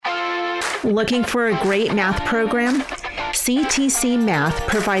Looking for a great math program? CTC Math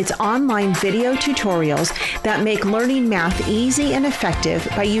provides online video tutorials that make learning math easy and effective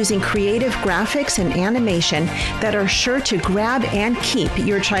by using creative graphics and animation that are sure to grab and keep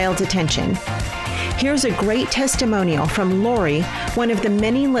your child's attention. Here's a great testimonial from Lori, one of the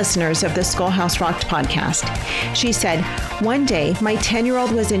many listeners of the Schoolhouse Rocked podcast. She said, "One day, my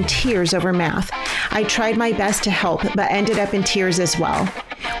 10-year-old was in tears over math. I tried my best to help, but ended up in tears as well.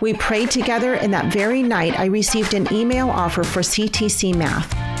 We prayed together, and that very night, I received an email offer for CTC Math.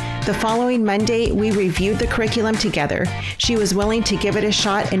 The following Monday, we reviewed the curriculum together. She was willing to give it a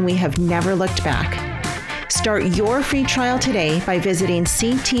shot, and we have never looked back." Start your free trial today by visiting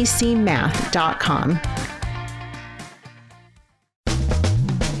ctcmath.com.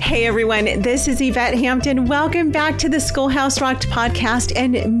 Hey everyone, this is Yvette Hampton. Welcome back to the Schoolhouse Rocked podcast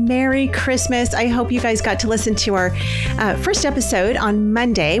and Merry Christmas. I hope you guys got to listen to our first episode on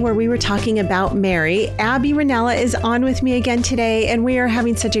Monday where we were talking about Mary. Abby Ranella is on with me again today, and we are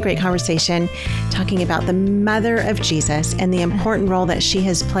having such a great conversation talking about the mother of Jesus and the important role that she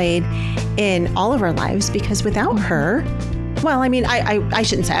has played in all of our lives, because without her, well, I mean, I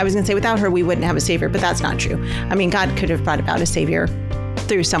shouldn't say, I was going to say without her, we wouldn't have a savior, but that's not true. I mean, God could have brought about a savior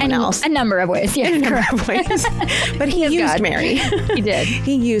through someone else. A number of ways, yeah. A number of ways. But he used God. Mary. He did.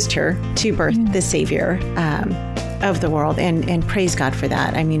 He used her to birth the savior of the world, and praise God for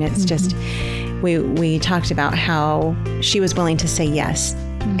that. I mean, it's just, we talked about how she was willing to say yes,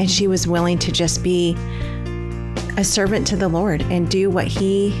 and she was willing to just be a servant to the Lord and do what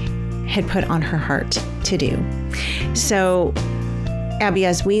he had put on her heart to do. So, Abby,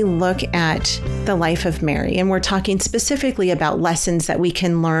 as we look at the life of Mary, and we're talking specifically about lessons that we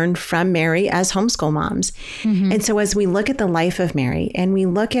can learn from Mary as homeschool moms. And so as we look at the life of Mary and we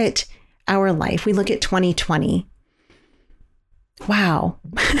look at our life, we look at 2020. Wow.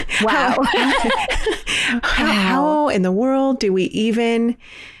 How in the world do we even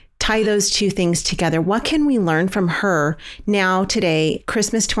tie those two things together? What can we learn from her now, today,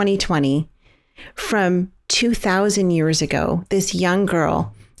 Christmas 2020, from 2,000 years ago, this young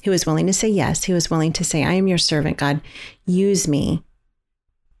girl who was willing to say yes, who was willing to say, "I am your servant, God, use me."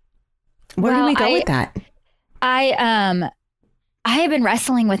 Where do we go with that? I have been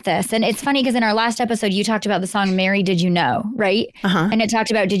wrestling with this, and it's funny because in our last episode, you talked about the song "Mary, Did You Know," right? And it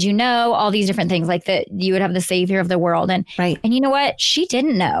talked about, did you know, all these different things, like that you would have the savior of the world. And you know what? She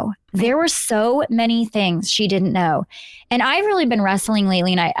didn't know. There were so many things she didn't know. And I've really been wrestling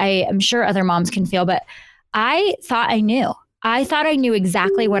lately, and I am sure other moms can feel, but I thought I knew. I thought I knew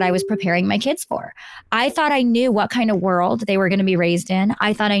exactly what I was preparing my kids for. I thought I knew what kind of world they were going to be raised in.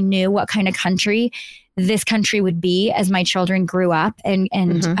 I thought I knew what kind of country this country would be as my children grew up and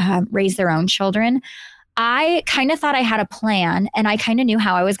raised their own children. I kind of thought I had a plan, and I kind of knew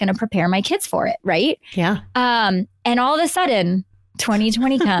how I was going to prepare my kids for it, right? Yeah. And all of a sudden,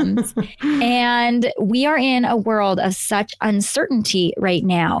 2020 comes and we are in a world of such uncertainty right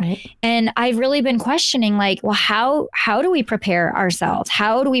now. And I've really been questioning, like, well, how do we prepare ourselves?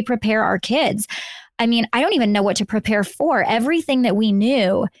 How do we prepare our kids? I mean, I don't even know what to prepare for. Everything that we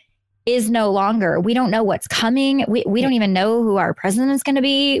knew is no longer. We don't know what's coming. We don't even know who our president is going to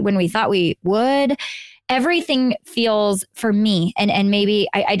be when we thought we would. Everything feels, for me, and maybe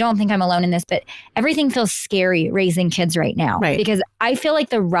I don't think I'm alone in this, but everything feels scary raising kids right now. Because I feel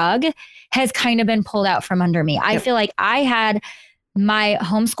like the rug has kind of been pulled out from under me. I feel like I had my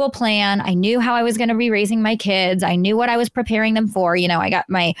homeschool plan. I knew how I was going to be raising my kids. I knew what I was preparing them for. You know, I got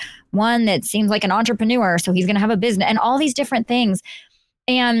my one that seems like an entrepreneur, so he's going to have a business and all these different things.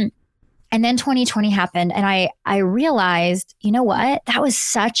 And then 2020 happened, and I realized, you know what? That was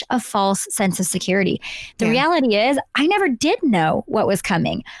such a false sense of security. The reality is, I never did know what was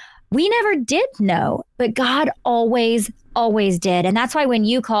coming. We never did know, but God always did. And that's why when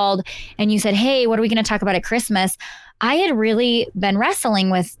you called and you said, "Hey, what are we going to talk about at Christmas?" I had really been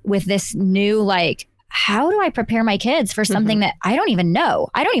wrestling with this new, like, how do I prepare my kids for something that I don't even know?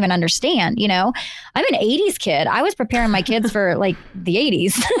 I don't even understand, you know? I'm an 80s kid. I was preparing my kids for like the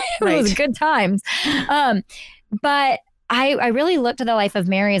 80s. It was good times. But I really looked at the life of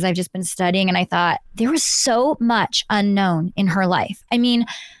Mary as I've just been studying, and I thought there was so much unknown in her life. I mean,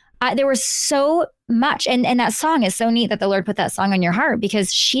 there was so much. And that song is so neat that the Lord put that song on your heart,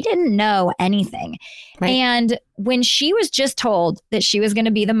 because she didn't know anything. And when she was just told that she was going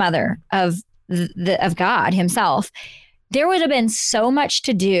to be the mother of God himself, there would have been so much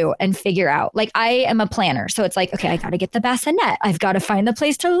to do and figure out. Like, I am a planner. So it's like, okay, I got to get the bassinet. I've got to find the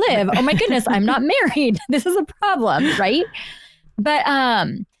place to live. Oh my goodness, I'm not married. This is a problem, right? But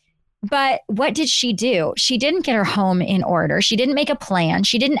But what did she do? She didn't get her home in order. She didn't make a plan.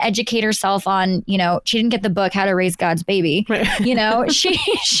 She didn't educate herself on, she didn't get the book, How to Raise God's Baby. Right. She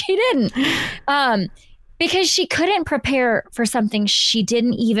didn't. Because she couldn't prepare for something she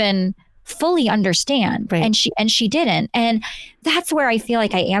didn't even fully understand. Right. And she didn't. And that's where I feel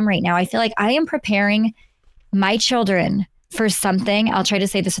like I am right now. I feel like I am preparing my children for something. I'll try to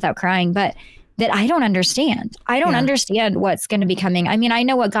say this without crying, but that I don't understand. I don't understand what's going to be coming. I mean, I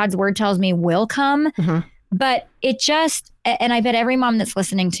know what God's word tells me will come, but it just, and I bet every mom that's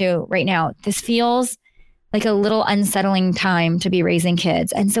listening to right now, this feels like a little unsettling time to be raising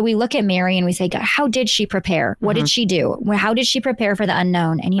kids. And so we look at Mary and we say, God, how did she prepare? What did she do? How did she prepare for the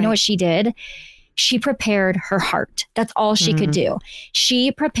unknown? And you know what she did? She prepared her heart. That's all she could do.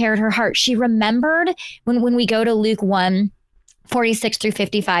 She prepared her heart. She remembered when we go to Luke 1:46 through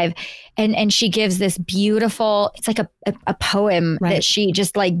 55, and she gives this beautiful, it's like a poem that she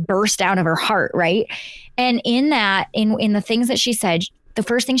just like burst out of her heart, right? And in that, in the things that she said, the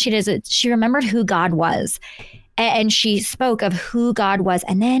first thing she did is she remembered who God was. And she spoke of who God was,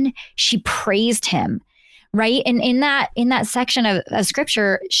 and then she praised him. Right. And in that section of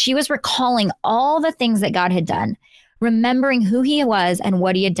scripture, she was recalling all the things that God had done, remembering who he was and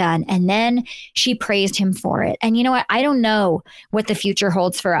what he had done. And then she praised him for it. And you know what? I don't know what the future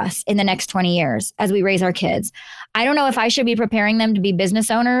holds for us in the next 20 years as we raise our kids. I don't know if I should be preparing them to be business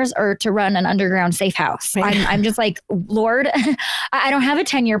owners or to run an underground safe house. Right. I'm just like, Lord, I don't have a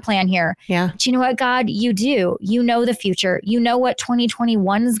 10-year plan here. Yeah. But you know what, God, you do. You know the future. You know what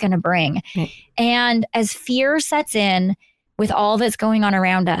 2021 is going to bring. Right. And as fear sets in with all that's going on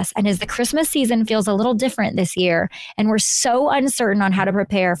around us, and as the Christmas season feels a little different this year, and we're so uncertain on how to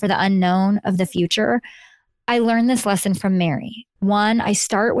prepare for the unknown of the future, I learned this lesson from Mary. One, I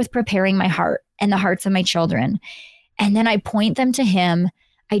start with preparing my heart and the hearts of my children, and then I point them to him.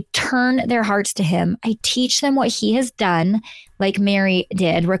 I turn their hearts to him. I teach them what he has done, like Mary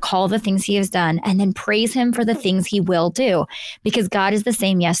did, recall the things he has done, and then praise him for the things he will do, because God is the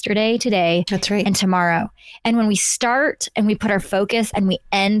same yesterday, today, that's right, and tomorrow. And when we start and we put our focus and we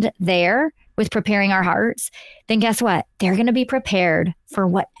end there with preparing our hearts, then guess what? They're going to be prepared for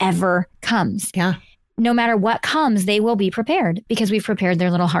whatever comes. Yeah. No matter what comes, they will be prepared because we've prepared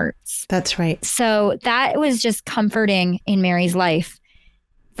their little hearts. That's right. So that was just comforting in Mary's life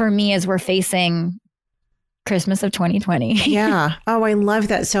for me as we're facing Christmas of 2020. Yeah. Oh, I love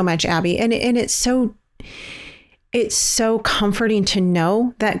that so much, Abby. And it's so comforting to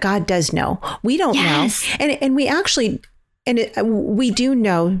know that God does know. We don't know. And we actually, we do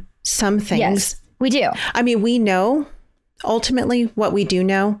know some things. Yes, we do. I mean, we know ultimately what we do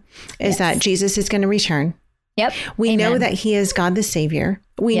know is that Jesus is going to return. Yep. We know that he is God the Savior.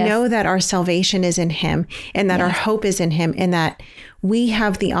 We know that our salvation is in him, and that our hope is in him, and that we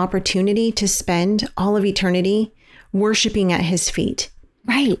have the opportunity to spend all of eternity worshiping at his feet.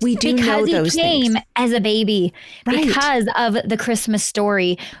 Right. We do know those things. Because he came as a baby, because of the Christmas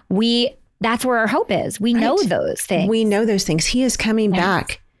story. That's where our hope is. We know those things. We know those things. He is coming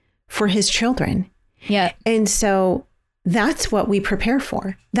back for his children. Yeah. And so that's what we prepare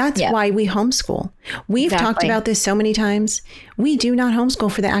for. That's why we homeschool. We've talked about this so many times. We do not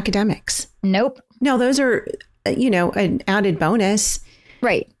homeschool for the academics. Nope. No, those are, an added bonus.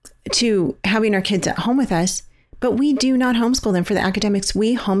 Right. To having our kids at home with us. But we do not homeschool them for the academics.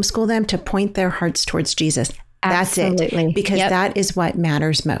 We homeschool them to point their hearts towards Jesus. Absolutely. That's it. Because that is what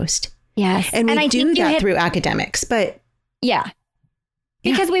matters most. Yes. And we do that through academics, but. Yeah.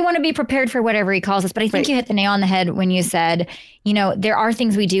 Because we want to be prepared for whatever he calls us. But I think you hit the nail on the head when you said, there are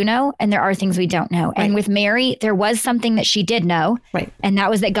things we do know and there are things we don't know. And with Mary, there was something that she did know. Right. And that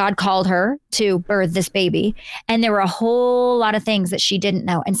was that God called her to birth this baby. And there were a whole lot of things that she didn't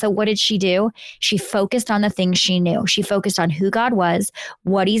know. And so what did she do? She focused on the things she knew. She focused on who God was,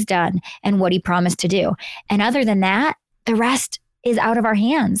 what he's done, and what he promised to do. And other than that, the rest is out of our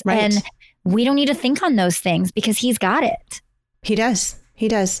hands. Right. And we don't need to think on those things because he's got it. He does. He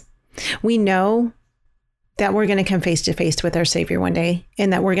does. We know that we're going to come face to face with our Savior one day,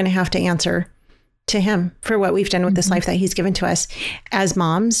 and that we're going to have to answer to him for what we've done with this life that he's given to us as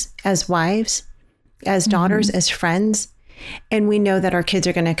moms, as wives, as daughters, as friends. And we know that our kids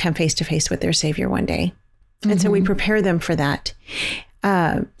are going to come face to face with their Savior one day. And so we prepare them for that.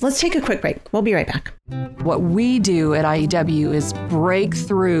 Let's take a quick break. We'll be right back. What we do at IEW is break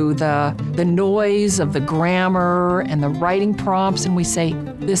through the noise of the grammar and the writing prompts, and we say,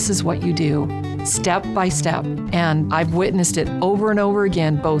 this is what you do, step by step. And I've witnessed it over and over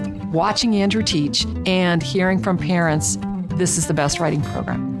again, both watching Andrew teach and hearing from parents, this is the best writing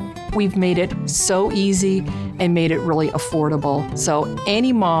program. We've made it so easy and made it really affordable. So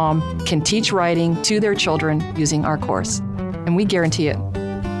any mom can teach writing to their children using our course, and we guarantee it.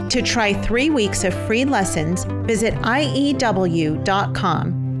 To try 3 weeks of free lessons, visit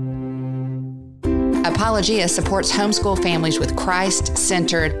IEW.com. Apologia supports homeschool families with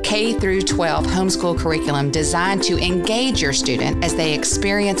Christ-centered K-12 homeschool curriculum designed to engage your student as they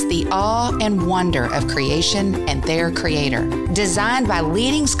experience the awe and wonder of creation and their creator. Designed by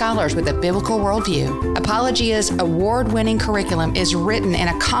leading scholars with a biblical worldview, Apologia's award-winning curriculum is written in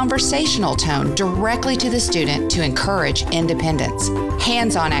a conversational tone directly to the student to encourage independence.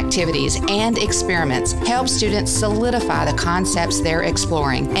 Hands-on activities and experiments help students solidify the concepts they're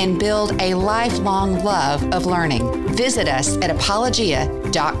exploring and build a lifelong love of learning. Visit us at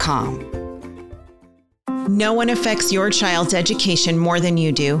apologia.com. No one affects your child's education more than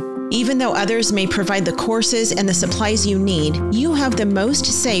you do. Even though others may provide the courses and the supplies you need, you have the most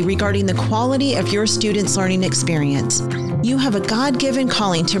say regarding the quality of your students' learning experience. You have a God-given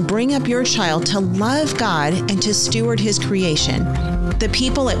calling to bring up your child to love God and to steward His creation. The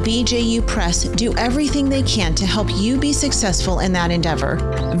people at BJU Press do everything they can to help you be successful in that endeavor.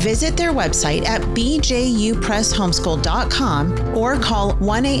 Visit their website at bjupresshomeschool.com or call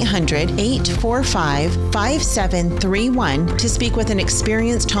 1-800-845-5731 to speak with an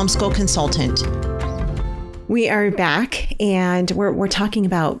experienced homeschool consultant. We are back, and we're talking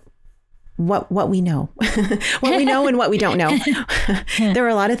about what we know, what we know and what we don't know. There are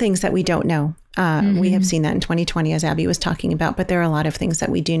a lot of things that we don't know. We have seen that in 2020, as Abby was talking about, but there are a lot of things that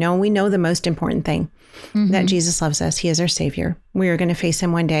we do know. And we know the most important thing, that Jesus loves us. He is our Savior. We are going to face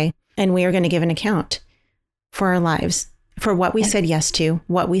Him one day, and we are going to give an account for our lives, for what we said yes to,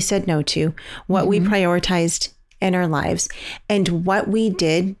 what we said no to, what we prioritized in our lives, and what we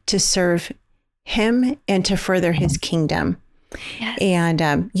did to serve Him and to further His kingdom. Yes. And,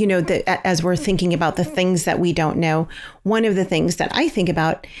 as we're thinking about the things that we don't know, one of the things that I think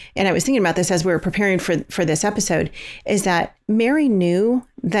about, and I was thinking about this as we were preparing for this episode, is that Mary knew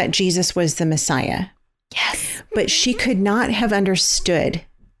that Jesus was the Messiah. Yes. But she could not have understood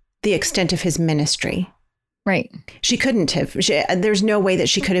the extent of His ministry. Right. She couldn't have. There's no way that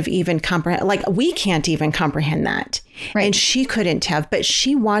she could have even comprehend. Like, we can't even comprehend that. Right. And she couldn't have. But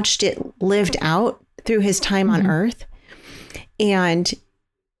she watched it lived out through His time on earth. And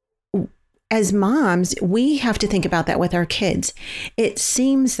as moms, we have to think about that with our kids. It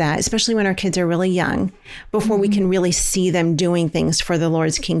seems that, especially when our kids are really young, before we can really see them doing things for the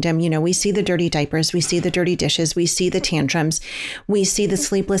Lord's kingdom, we see the dirty diapers, we see the dirty dishes, we see the tantrums, we see the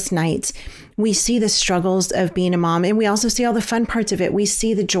sleepless nights, we see the struggles of being a mom, and we also see all the fun parts of it. We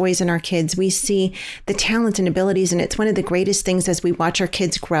see the joys in our kids. We see the talents and abilities, and it's one of the greatest things as we watch our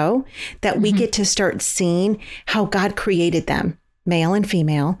kids grow, that we get to start seeing how God created them, male and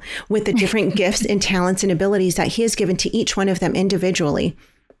female, with the different gifts and talents and abilities that He has given to each one of them individually.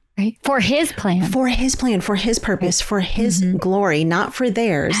 Right. For His plan. For His plan, for His purpose, for His glory, not for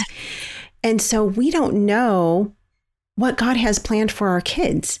theirs. And so we don't know what God has planned for our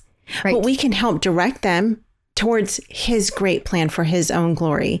kids, but we can help direct them towards His great plan for His own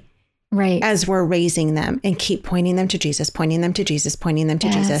glory. Right. As we're raising them, and keep pointing them to Jesus, pointing them to Jesus, pointing them to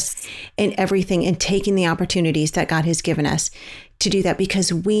Jesus in everything, and taking the opportunities that God has given us to do that,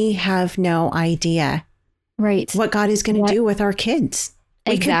 because we have no idea what God is going to do with our kids.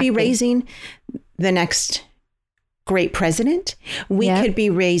 We could be raising the next great president. We could be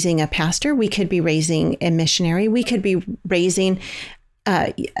raising a pastor. We could be raising a missionary. We could be raising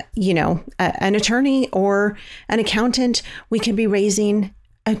an attorney or an accountant. We could be raising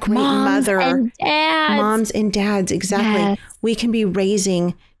a great mother, moms and dads. Exactly. Yes. We can be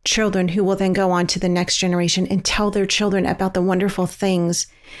raising children who will then go on to the next generation and tell their children about the wonderful things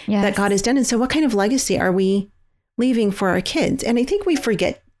that God has done. And so what kind of legacy are we leaving for our kids? And I think we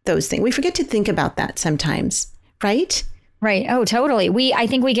forget those things. We forget to think about that sometimes, right? Right. Oh, totally. I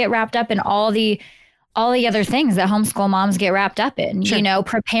think we get wrapped up in all the other things that homeschool moms get wrapped up in,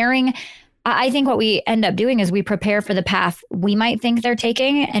 preparing. I think what we end up doing is we prepare for the path we might think they're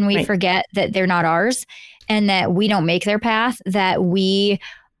taking, and we forget that they're not ours, and that we don't make their path, I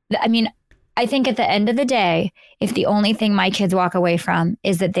think at the end of the day, if the only thing my kids walk away from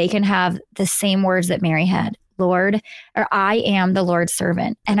is that they can have the same words that Mary had, Lord, or I am the Lord's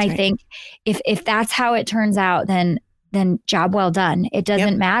servant. And I think if that's how it turns out, then job well done. It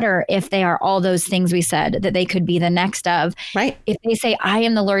doesn't matter if they are all those things we said that they could be the next of. Right. If they say, I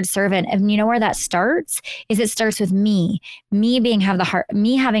am the Lord's servant, and you know where that starts? Is it starts with me having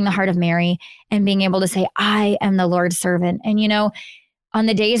the heart of Mary, and being able to say, I am the Lord's servant. And on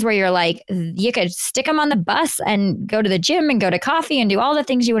the days where you're like, you could stick them on the bus and go to the gym and go to coffee and do all the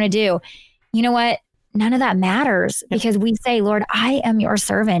things you want to do. You know what? None of that matters because we say, Lord, I am your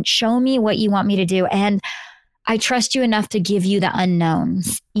servant. Show me what you want me to do. And I trust you enough to give you the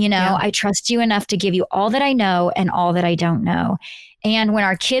unknowns. I trust you enough to give you all that I know and all that I don't know. And when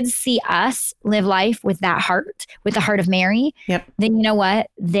our kids see us live life with that heart, with the heart of Mary, then you know what?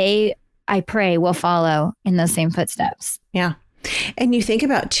 I pray, will follow in those same footsteps. Yeah. And you think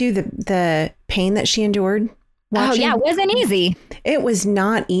about too, the pain that she endured. Watching. Oh yeah. It wasn't easy. It was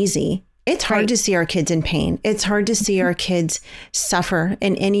not easy. It's hard to see our kids in pain. It's hard to see our kids suffer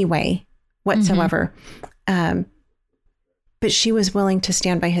in any way whatsoever. But she was willing to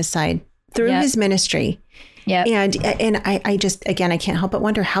stand by his side through his ministry. Yeah. And I just, again, I can't help but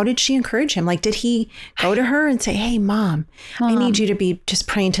wonder, how did she encourage him? Like, did he go to her and say, hey, mom, I need you to be just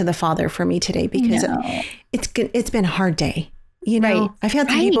praying to the Father for me today because it's been a hard day. I've had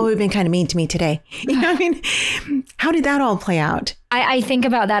some people who've been kind of mean to me today. I mean, how did that all play out? I think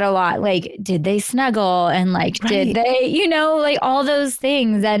about that a lot. Like, did they snuggle? And like, did they, like all those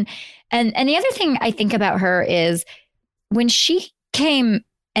things. And the other thing I think about her is when she came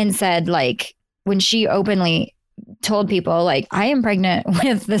and said, like, when she openly told people, like, I am pregnant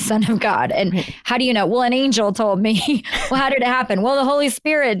with the Son of God. And how do you know? Well, an angel told me. Well, how did it happen? Well, the Holy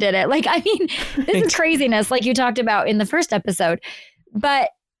Spirit did it. Like, I mean, this is craziness, like you talked about in the first episode. But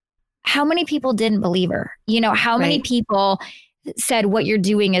how many people didn't believe her? How many people said what you're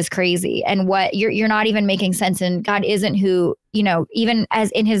doing is crazy and what you're not even making sense. And God isn't who, even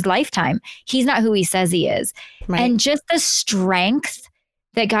as in his lifetime, he's not who he says he is. Right. And just the strength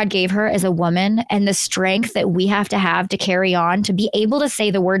that God gave her as a woman and the strength that we have to carry on to be able to say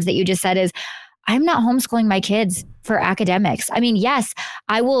the words that you just said is, I'm not homeschooling my kids for academics. I mean, yes,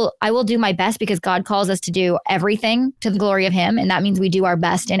 I will do my best because God calls us to do everything to the glory of him. And that means we do our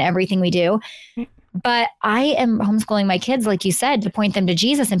best in everything we do. But I am homeschooling my kids, like you said, to point them to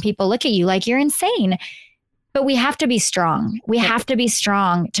Jesus, and people look at you like you're insane. But we have to be strong. We have to be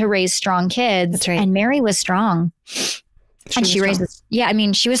strong to raise strong kids. That's right. And Mary was strong. She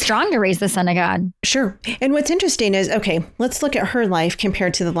was strong to raise the Son of God. Sure. And what's interesting is, okay, let's look at her life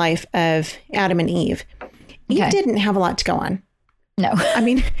compared to the life of Adam and Eve. Eve didn't have a lot to go on. No. I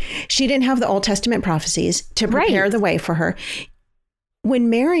mean, she didn't have the Old Testament prophecies to prepare the way for her.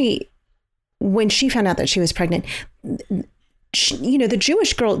 When she found out that she was pregnant, the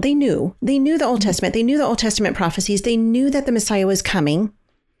Jewish girl, they knew the Old Testament. They knew the Old Testament prophecies. They knew that the Messiah was coming.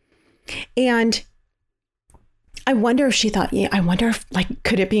 And I wonder if she thought,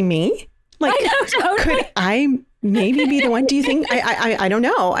 could it be me? Like, could I maybe be the one? Do you think? I don't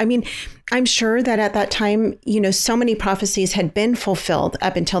know. I mean, I'm sure that at that time, so many prophecies had been fulfilled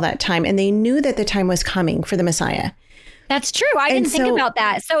up until that time, and they knew that the time was coming for the Messiah. That's true. I didn't think about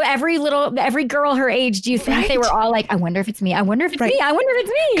that. So every girl her age, do you think they were all like, I wonder if it's me. I wonder if it's me. I wonder if it's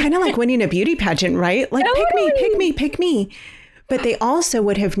me. Kind of like winning a beauty pageant, right? Like, totally. pick me. But they also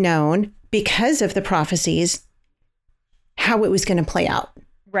would have known, because of the prophecies, how it was going to play out.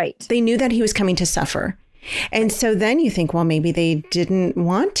 Right. They knew that he was coming to suffer. And so then you think, well, maybe they didn't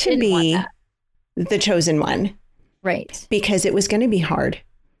want to be the chosen one. Right. Because it was going to be hard.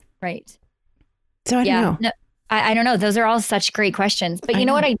 Right. So I don't know. No, I don't know. Those are all such great questions. But you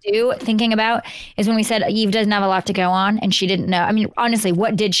know what I do thinking about is when we said Eve doesn't have a lot to go on and she didn't know. I mean, honestly,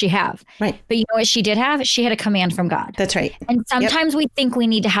 what did she have? Right. But you know what she did have? She had a command from God. That's right. And sometimes we think we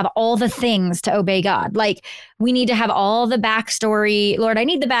need to have all the things to obey God. Like we need to have all the backstory. Lord, I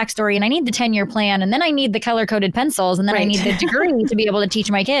need the backstory and I need the 10-year plan. And then I need the color-coded pencils. And then I need the degree to be able to teach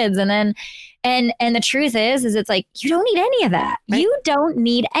my kids. And then and the truth is it's like, you don't need any of that. Right. You don't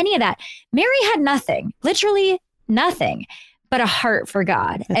need any of that. Mary had nothing, literally nothing, but a heart for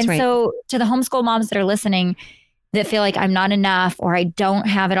God. That's and so to the homeschool moms that are listening that feel like I'm not enough, or I don't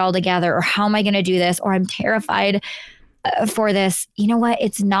have it all together, or how am I going to do this? Or I'm terrified for this. You know what?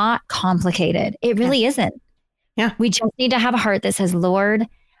 It's not complicated. It really isn't. Yeah. We just need to have a heart that says, Lord,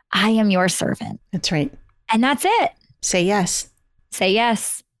 I am your servant. That's right. And that's it. Say yes. Say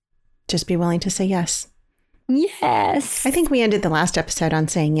yes. Just be willing to say yes. Yes. I think we ended the last episode on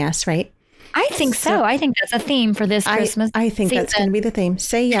saying yes, right? I think so. I think that's a theme for this Christmas I think season. That's going to be the theme.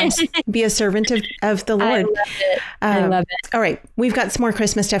 Say yes. Be a servant of the Lord. I love it. All right. We've got some more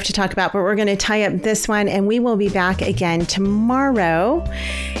Christmas stuff to talk about, but we're going to tie up this one and we will be back again tomorrow.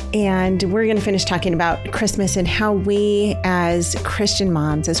 And we're going to finish talking about Christmas and how we as Christian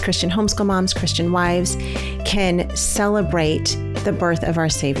moms, as Christian homeschool moms, Christian wives, can celebrate the birth of our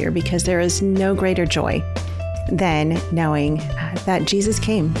Savior, because there is no greater joy than knowing that Jesus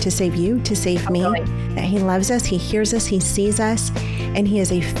came to save you, to save me, that he loves us, he hears us, he sees us, And he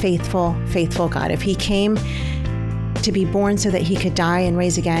is a faithful, faithful God. If he came to be born so that he could die and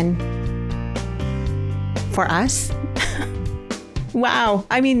raise again for us, wow.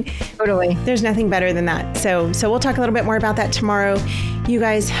 I mean, totally. There's nothing better than that. So we'll talk a little bit more about that tomorrow. You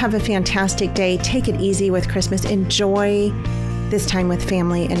guys have a fantastic day. Take it easy with Christmas. Enjoy this time with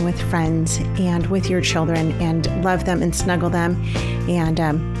family and with friends and with your children, and love them and snuggle them, and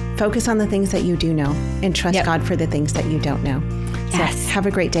focus on the things that you do know, and trust God for the things that you don't know. Yes. So have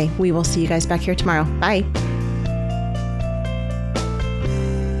a great day. We will see you guys back here tomorrow. Bye.